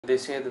They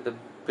say that the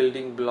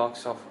building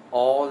blocks of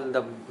all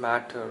the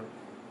matter,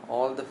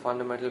 all the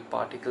fundamental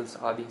particles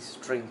are these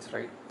strings,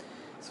 right?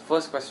 So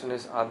first question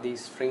is, are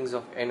these strings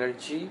of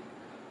energy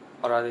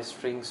or are they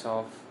strings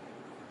of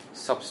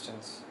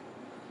substance?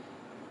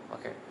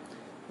 Okay.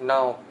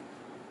 Now,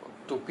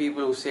 to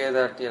people who say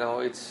that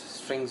it's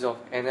strings of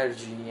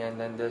energy, and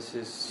then there's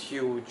this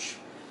huge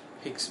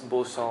Higgs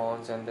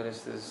bosons, and there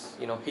is this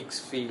Higgs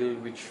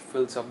field which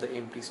fills up the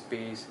empty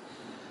space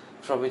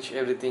from which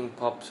everything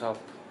pops up,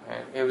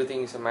 and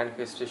everything is a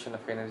manifestation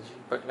of energy.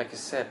 But like I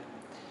said,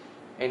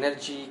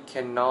 energy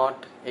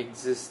cannot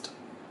exist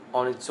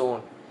on its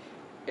own.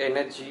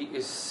 Energy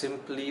is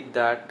simply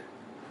that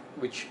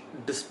which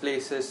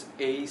displaces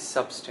a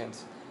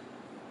substance.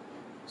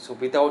 So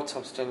without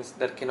substance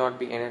there cannot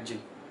be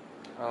energy.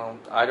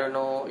 I don't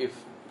know if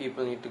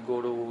people need to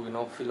go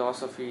to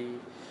philosophy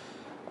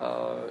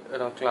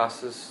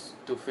classes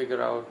to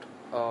figure out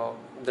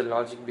the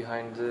logic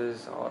behind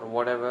this or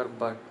whatever,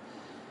 but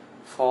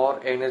for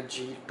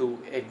energy to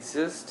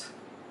exist,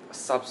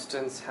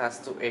 substance has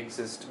to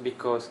exist,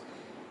 because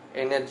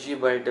energy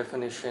by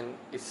definition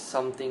is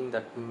something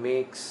that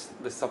makes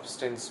the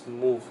substance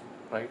move,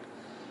 right?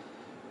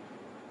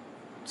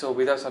 So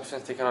without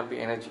substance there cannot be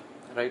energy,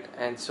 right?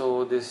 And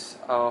so this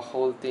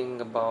whole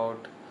thing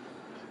about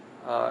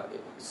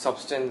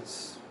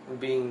substance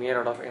being made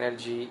out of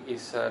energy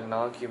is an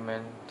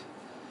argument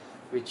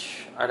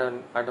which I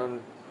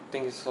don't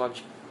think is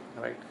logical,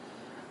 right?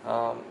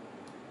 um,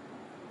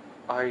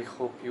 I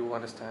hope you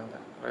understand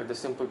that, right? The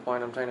simple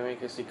point I'm trying to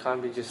make is it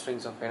can't be just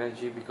strings of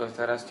energy, because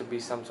there has to be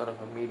some sort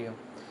of a medium,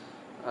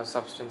 a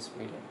substance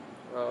medium,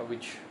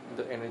 which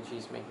the energy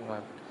is making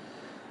vibrate.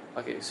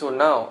 Okay, so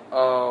now,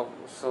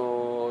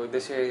 so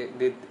they say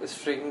the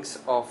strings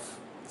of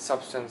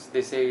substance,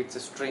 they say it's a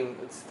string,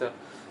 it's the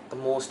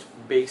most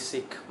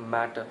basic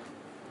matter.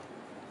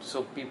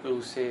 So people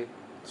who say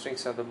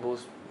strings are the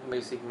most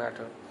basic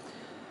matter,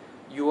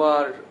 you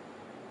are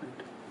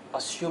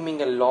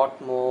assuming a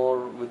lot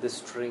more with the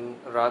string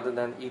rather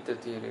than ether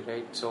theory,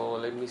 right? So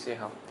let me say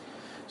how.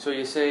 So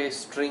you say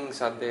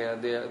strings are there,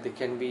 they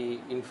can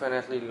be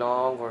infinitely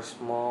long or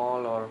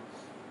small, or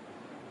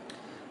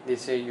they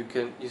say you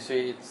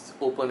say it's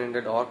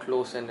open-ended or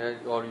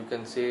close-ended, or you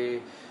can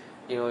say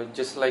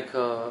just like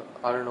a,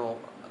 I don't know,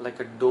 like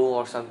a dough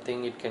or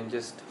something, it can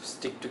just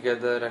stick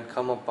together and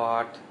come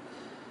apart,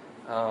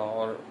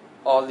 or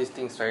all these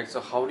things, right? So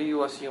how do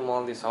you assume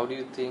all this? How do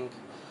you think?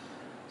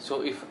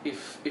 So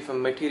if a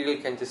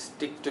material can just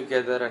stick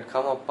together and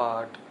come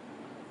apart,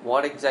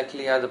 what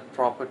exactly are the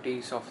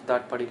properties of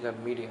that particular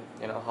medium?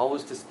 How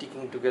is this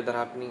sticking together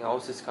happening? How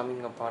is this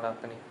coming apart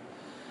happening?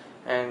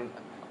 And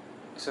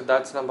so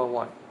that's number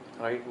one,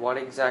 right? What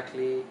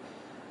exactly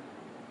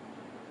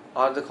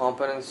are the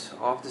components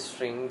of the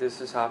string?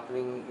 This is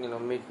happening,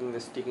 making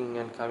the sticking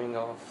and coming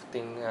off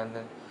thing. And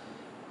then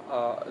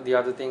the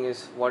other thing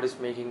is, what is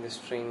making the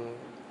string,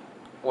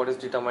 what is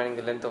determining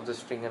the length of the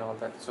string and all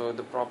that. So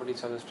the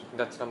properties of the string,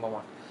 that's number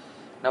one.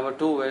 Number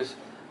two is,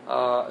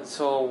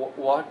 so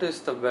what is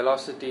the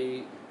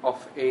velocity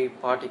of a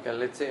particle,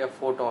 let's say a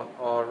photon,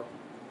 or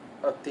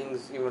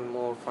things even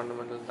more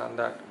fundamental than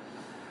that.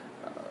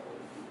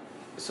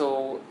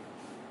 So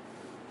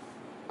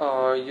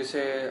you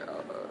say,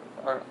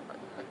 I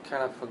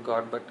kind of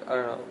forgot, but I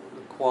don't know,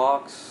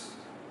 quarks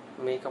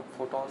make up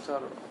photons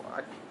or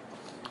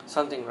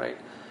something, right?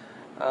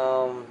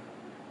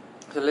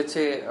 So let's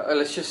say,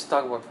 let's just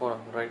talk about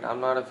photon, right?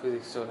 I'm not a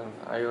physics student,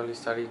 I only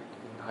studied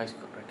in high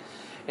school, right?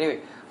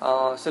 Anyway,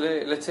 so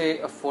let's say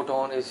a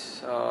photon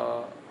is,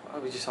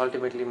 which is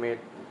ultimately made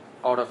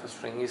out of a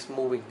string, is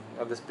moving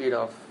at the speed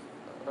of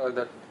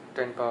the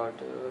 10 power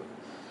to,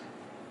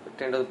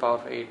 10 to the power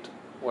of 8,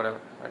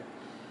 whatever, right?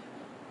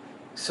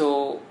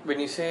 So when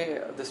you say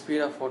the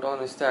speed of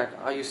photon is that,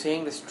 are you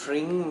saying the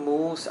string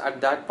moves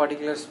at that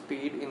particular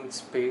speed in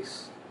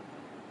space,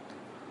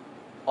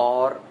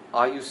 or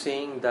are you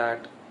saying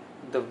that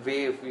the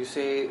wave, you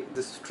say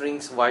the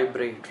strings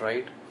vibrate,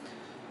 right?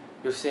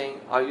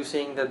 Are you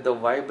saying that the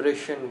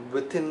vibration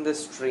within the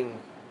string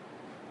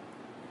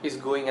is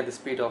going at the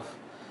speed of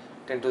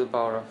 10 to the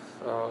power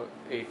of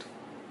 8?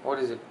 What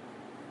is it?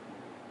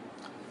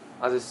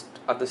 Are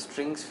the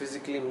strings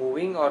physically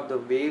moving, or the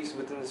waves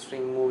within the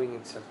string moving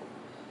itself?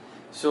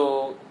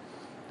 So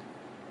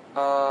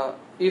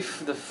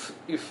if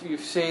you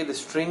say the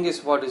string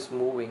is what is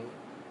moving,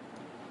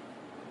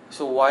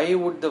 so why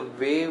would the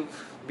wave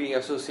be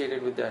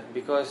associated with that?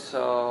 Because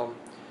the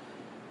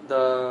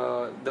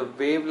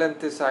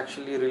wavelength is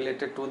actually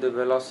related to the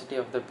velocity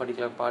of the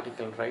particular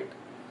particle, right?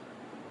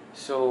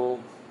 So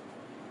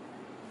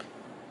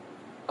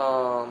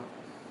I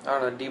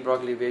don't know, de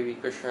Broglie wave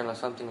equation or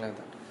something like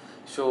that.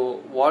 So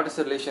what is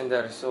the relation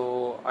there?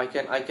 So I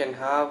can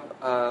have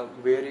a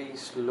very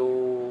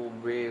slow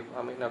wave,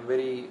 I mean a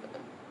very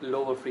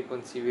lower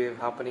frequency wave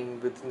happening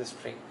within the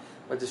string,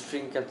 but the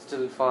string can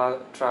still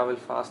travel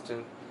fast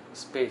in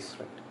space,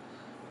 right?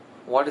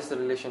 What is the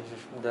relationship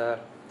there?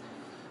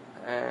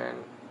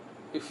 And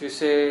if you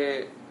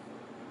say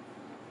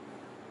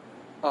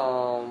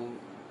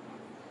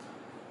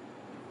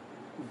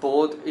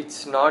both,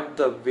 it's not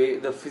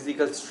the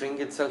physical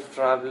string itself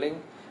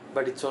traveling,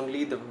 but it's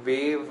only the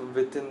wave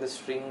within the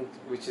string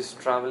which is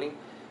traveling.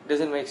 It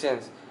doesn't make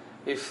sense.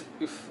 If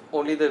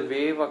only the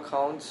wave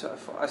accounts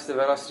as the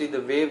velocity,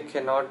 the wave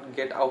cannot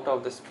get out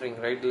of the string,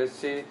 right? Let's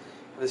say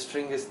the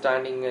string is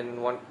standing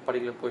in one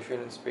particular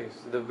position in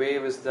space, the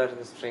wave is there in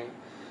the string.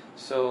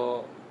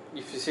 So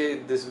if you say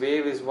this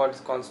wave is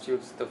what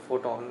constitutes the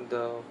photon,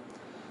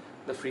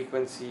 the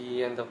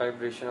frequency and the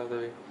vibration of the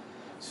wave,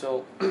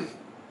 so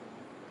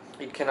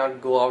it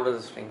cannot go out of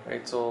the string,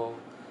 right? So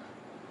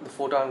the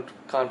photon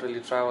can't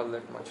really travel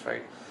that much,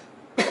 right?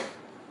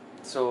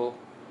 So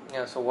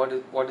yeah, so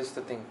what is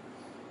the thing?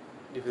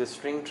 If the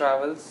string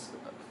travels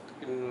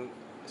in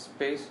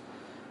space,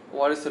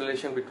 what is the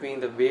relation between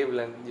the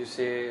wavelength, you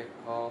say,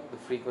 the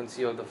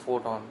frequency of the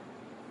photon,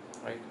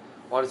 right?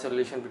 What is the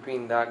relation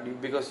between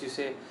that? Because you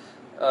say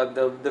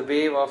the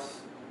wave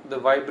of the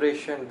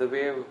vibration, the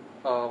wave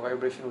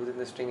vibration within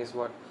the string is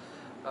what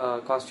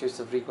constitutes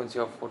the frequency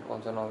of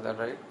photons and all that,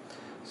 right?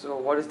 So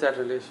what is that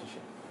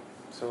relationship?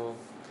 So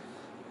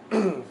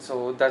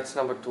so that's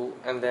number two.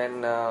 And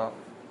then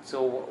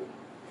so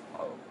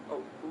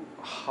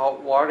how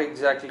what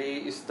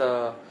exactly is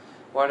the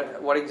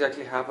what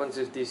exactly happens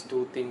if these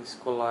two things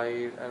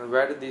collide, and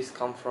where do these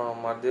come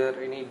from? Are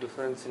there any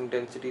difference in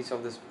densities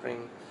of the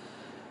spring?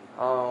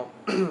 uh,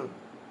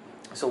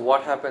 so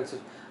what happens if,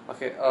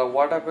 okay,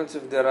 what happens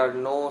if there are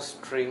no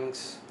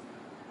strings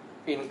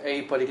in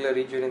a particular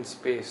region in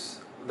space?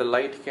 The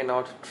light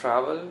cannot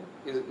travel.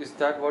 Is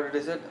that what it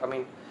is? I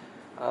mean,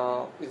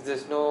 if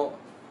there's no,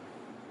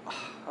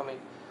 I mean,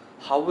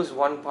 how is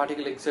one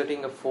particle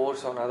exerting a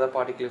force on other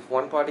particle? If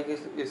one particle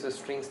is a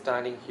string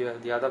standing here,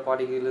 the other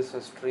particle is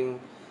a string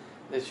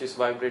that's just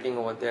vibrating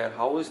over there,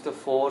 how is the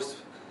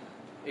force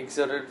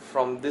exerted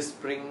from this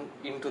spring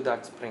into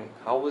that spring?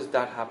 How is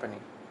that happening?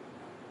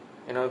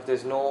 If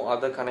there's no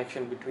other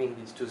connection between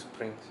these two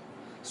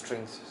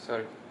strings,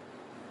 sorry.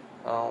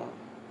 Um,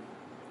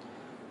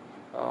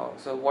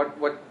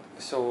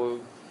 so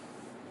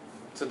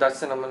so that's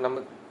the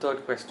number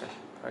third question,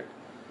 right?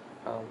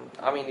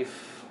 I mean,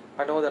 if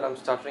I know that I'm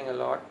stuttering a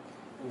lot,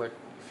 but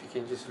if you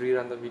can just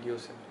rerun the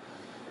videos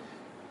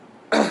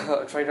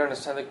and try to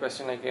understand the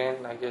question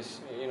again, I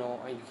guess you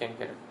can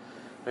get it,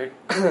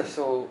 right?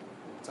 So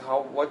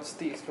what's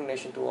the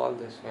explanation to all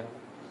this?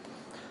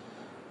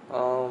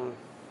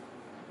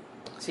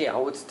 See,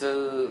 I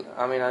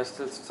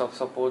still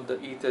support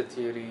the ether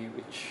theory,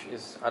 which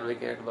is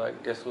advocated by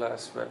Tesla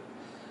as well,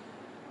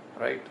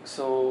 right?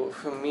 So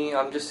for me,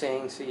 I'm just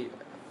saying, see,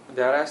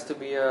 there has to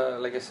be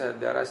like I said,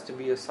 there has to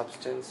be a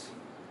substance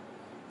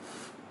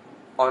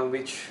on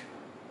which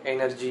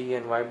energy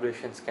and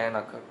vibrations can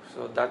occur.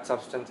 So that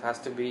substance has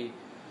to be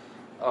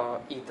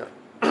ether,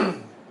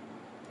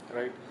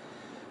 right?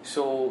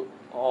 So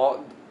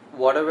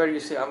whatever you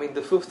say, I mean,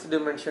 the fifth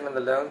dimension and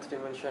the 11th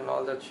dimension,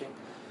 all that shit,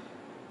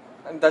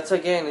 and that's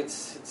again,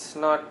 it's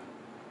not.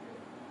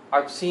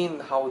 I've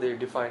seen how they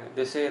define it.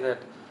 They say that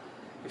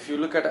if you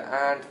look at an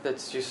ant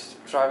that's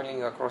just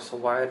traveling across a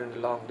wire in a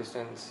long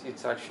distance,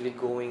 it's actually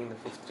going in the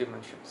fifth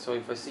dimension. So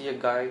if I see a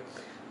guy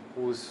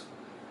who's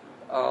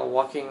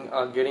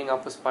getting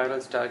up a spiral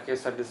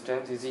staircase at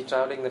distance, is he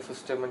traveling the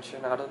fifth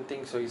dimension? I don't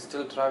think so. He's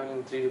still traveling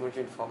in 3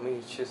 dimension for me.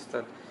 It's just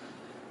that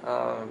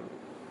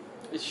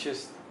it's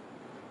just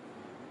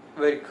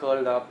very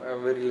curled up a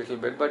very little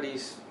bit, but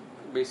he's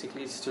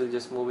basically still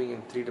just moving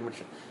in 3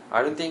 dimension.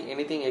 I don't think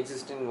anything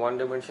exists in 1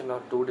 dimension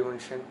or 2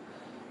 dimension.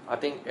 I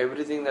think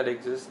everything that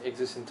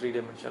exists in 3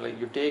 dimension. Like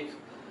you take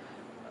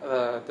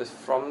this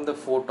from the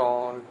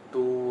photon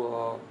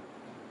to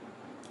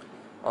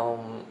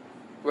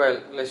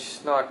well,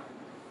 let's not.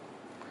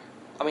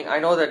 I mean, I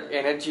know that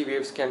energy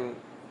waves can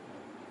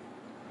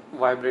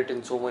vibrate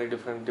in so many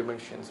different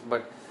dimensions,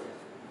 but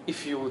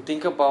if you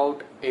think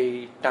about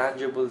a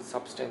tangible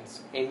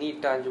substance, any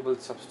tangible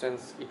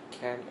substance, it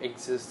can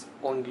exist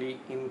only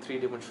in 3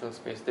 dimensional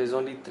space. There's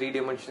only 3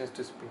 dimensions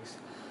to space.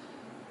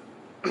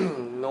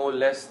 No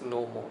less,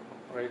 no more,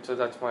 right? So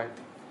that's my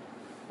thing.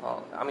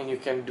 I mean, you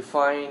can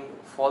define,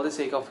 for the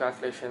sake of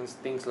calculations,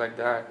 things like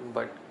that,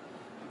 but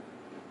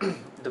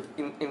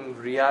in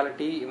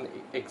reality, in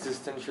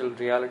existential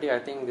reality, I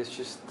think there's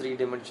just 3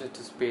 dimensions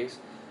to space,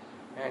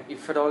 and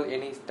if at all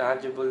any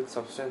tangible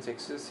substance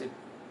exists, it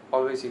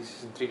always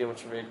exists in 3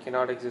 dimensions. It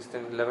cannot exist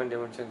in 11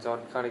 dimensions, or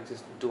it can't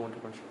exist in 2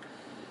 dimensions,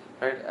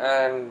 right?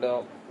 And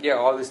yeah,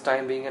 all this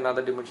time being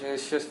another dimension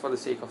is just for the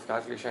sake of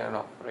calculation and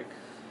all, right?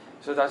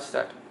 So that's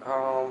that.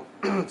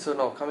 So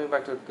now coming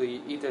back to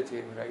the ether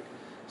theory, right?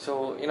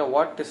 So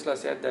what Tesla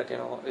said, that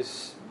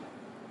is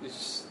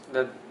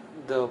that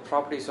the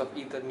properties of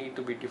ether need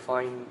to be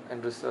defined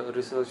and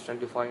researched and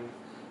defined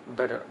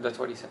better. That's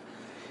what he said.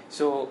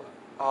 So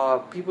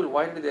people,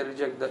 why did they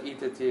reject the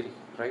ether theory,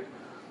 right?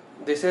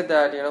 They said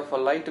that for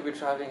light to be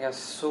traveling as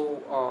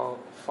so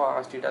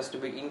fast, it has to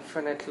be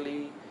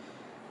infinitely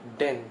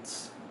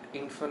dense.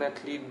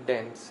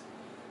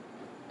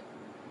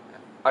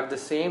 At the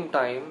same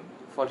time,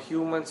 for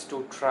humans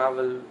to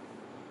travel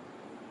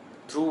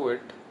through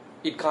it,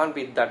 it can't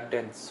be that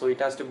dense, so it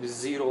has to be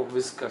zero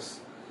viscous,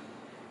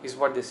 is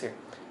what they say.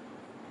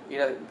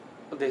 Yeah,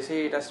 they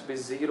say it has to be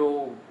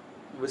zero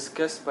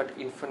viscous but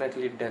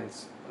infinitely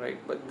dense, right?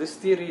 But this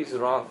theory is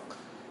wrong.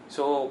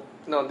 So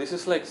now this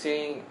is like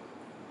saying,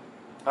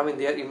 I mean,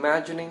 they are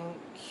imagining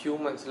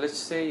humans. Let's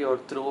say you're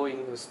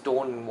throwing a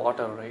stone in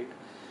water, right?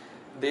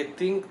 They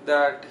think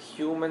that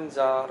humans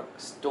are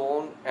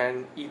stone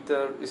and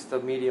ether is the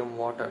medium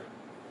water,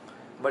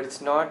 but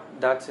it's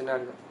not that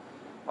scenario.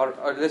 Or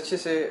let's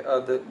just say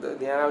the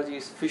analogy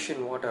is fish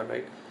in water,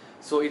 right?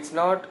 So it's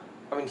not,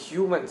 I mean,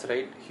 humans,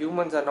 right?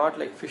 Humans are not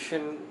like fish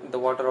in the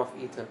water of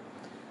ether.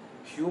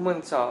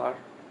 Humans are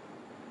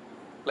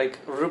like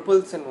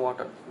ripples in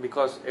water,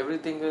 because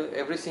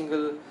every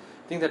single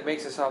thing that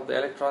makes us up, the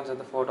electrons and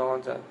the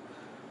photons and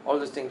all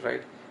those things,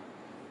 right?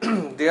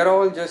 They are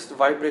all just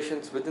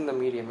vibrations within the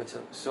medium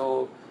itself.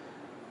 So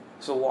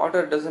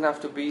water doesn't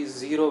have to be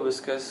zero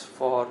viscous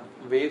for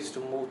waves to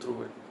move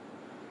through it.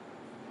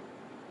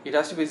 It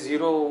has to be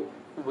zero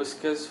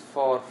viscous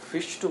for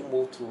fish to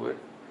move through it.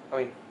 I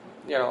mean,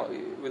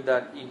 with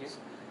that ease,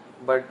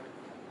 but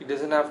it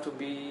doesn't have to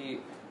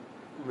be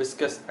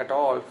viscous at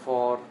all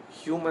for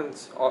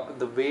humans or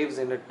the waves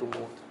in it to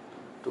move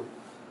to,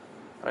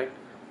 right?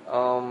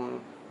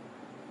 Um,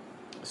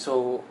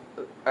 so,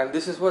 and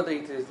this is what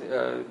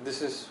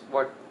this is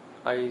what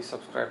I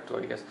subscribe to,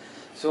 I guess.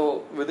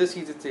 So with this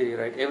ether theory,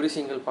 right, every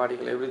single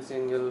particle, every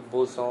single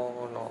boson,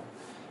 or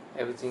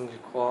every single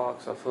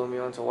quarks or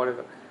fermions or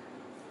whatever,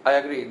 I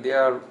agree, they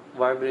are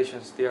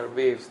vibrations, they are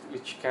waves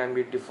which can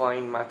be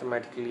defined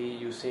mathematically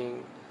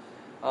using,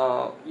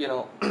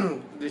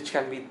 which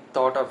can be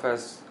thought of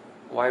as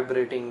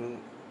vibrating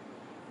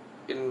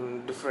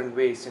in different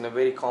ways in a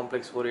very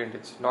complex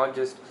oriented. It's not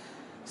just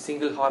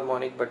single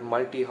harmonic but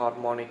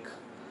multi-harmonic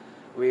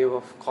wave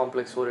of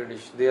complex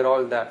orientation. They are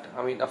all that.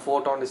 I mean, a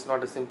photon is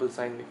not a simple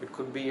sine wave. It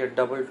could be a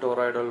double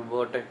toroidal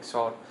vertex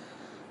or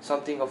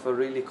something of a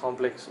really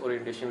complex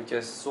orientation which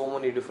has so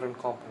many different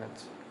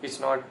components.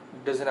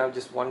 Doesn't have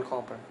just one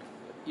component.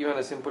 Even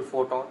a simple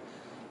photon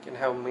can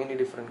have many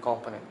different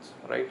components,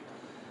 right?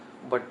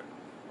 But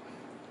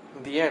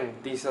in the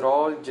end, these are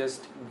all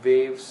just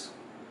waves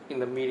in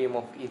the medium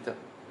of ether.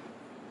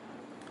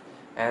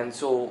 And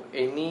so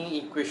any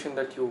equation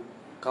that you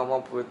come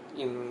up with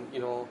in,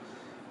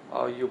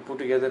 you put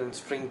together in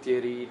string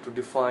theory to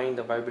define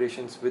the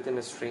vibrations within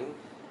a string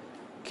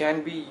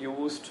can be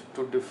used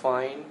to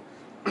define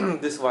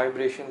this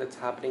vibration that's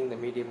happening in the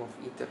medium of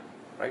ether,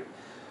 right?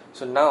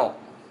 So now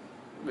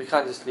we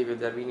can't just leave it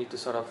there. We need to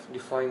sort of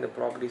define the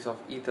properties of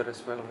ether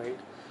as well, right?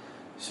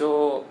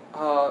 So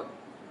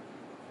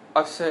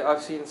I've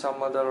seen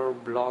some other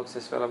blogs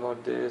as well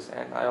about this,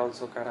 and I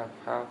also kind of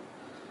have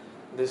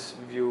this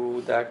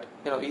view that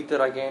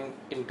ether again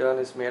in turn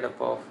is made up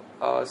of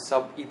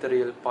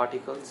sub-ethereal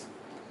particles,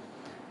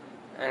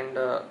 and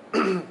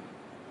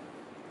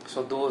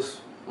so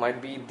those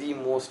might be the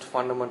most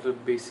fundamental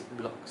basic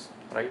blocks,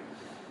 right?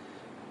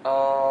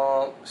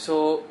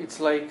 So it's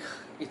like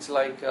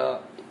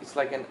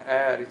an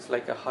air, it's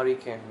like a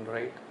hurricane,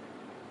 right?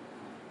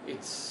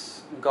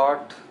 It's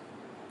got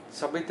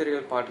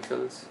subethereal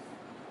particles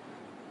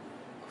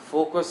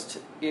focused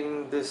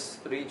in this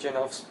region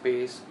of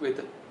space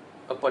with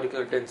a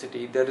particular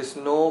density. There is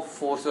no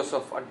forces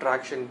of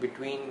attraction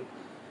between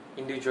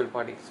individual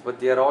particles, but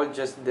they are all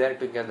just there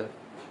together,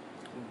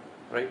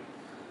 right?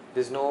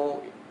 There's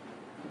no,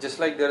 just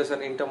like there is an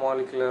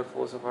intermolecular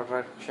force of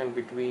attraction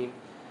between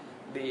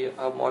the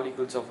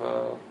molecules of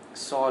a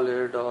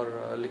solid or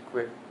a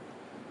liquid,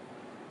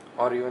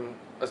 or even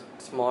a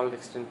small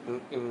extent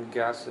in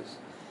gases.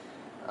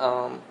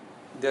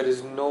 There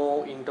is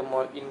no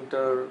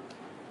inter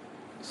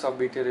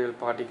subethereal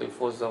particle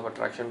force of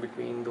attraction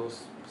between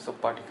those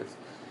subparticles.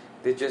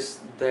 They're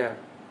just there,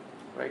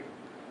 right?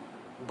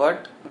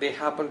 But they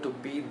happen to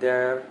be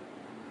there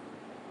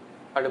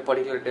at a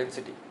particular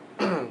density.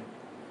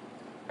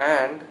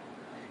 And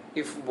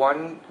if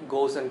one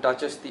goes and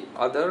touches the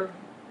other,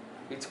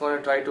 it's going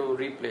to try to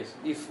replace.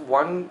 If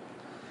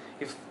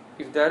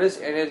there is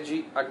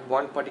energy at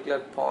one particular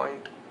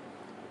point,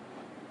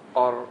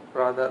 or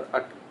rather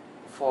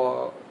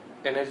for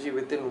energy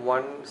within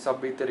one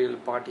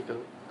subethereal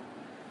particle,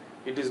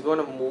 it is going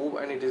to move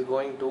and it is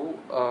going to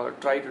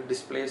try to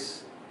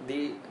displace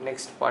the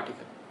next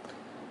particle,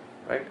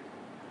 right?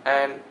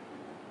 And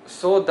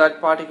so that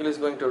particle is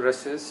going to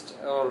resist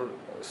or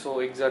so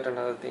exert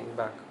another thing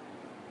back.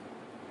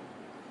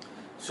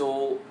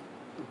 So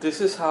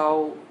this is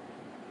how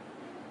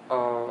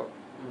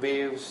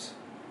waves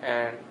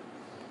and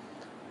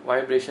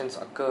vibrations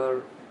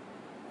occur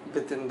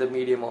within the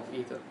medium of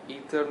ether.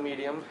 Ether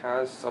medium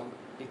has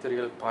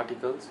sub-ethereal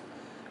particles,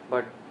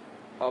 but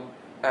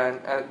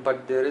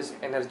but there is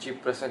energy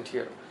present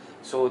here.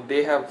 So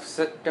they have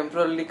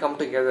temporarily come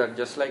together,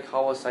 just like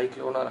how a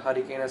cyclone or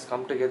hurricane has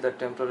come together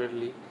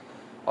temporarily,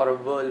 or a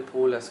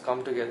whirlpool has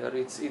come together.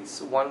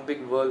 It's one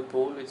big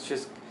whirlpool.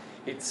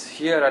 It's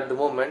here at the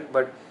moment,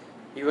 but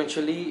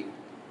eventually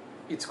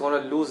it's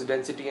going to lose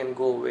density and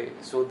go away.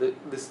 So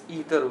this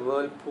ether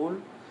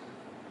whirlpool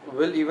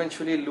will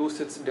eventually lose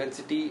its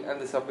density and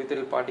the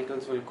subethereal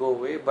particles will go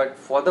away, but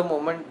for the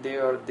moment they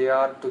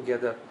are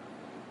together,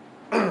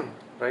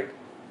 right?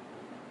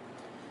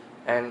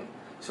 And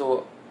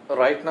so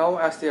right now,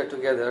 as they are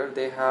together,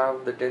 they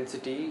have the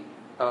density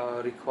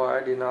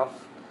required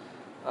enough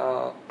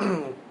uh,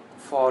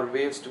 for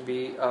waves to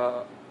be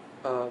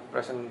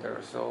present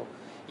there. So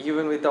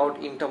even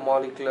without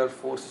intermolecular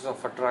forces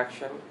of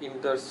attraction,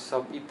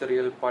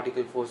 inter-subethereal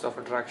particle force of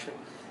attraction,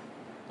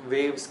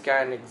 waves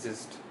can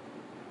exist,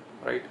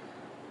 right?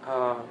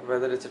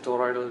 Whether it's a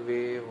toroidal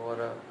wave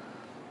or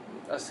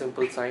a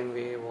simple sine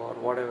wave or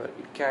whatever,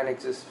 it can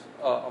exist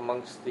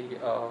amongst the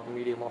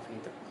medium of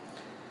ether.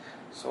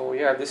 So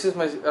yeah, this is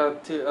my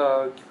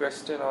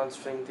question on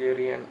string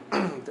theory and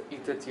the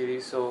ether theory.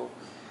 So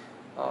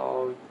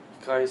you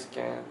guys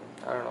can,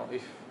 I don't know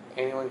if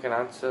anyone can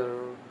answer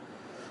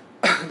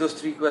those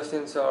three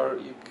questions, or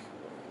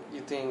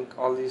you think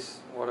all these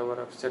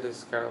whatever I've said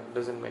is kind of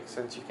doesn't make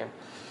sense. You can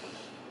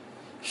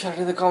share it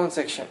in the comment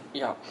section.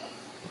 Yeah.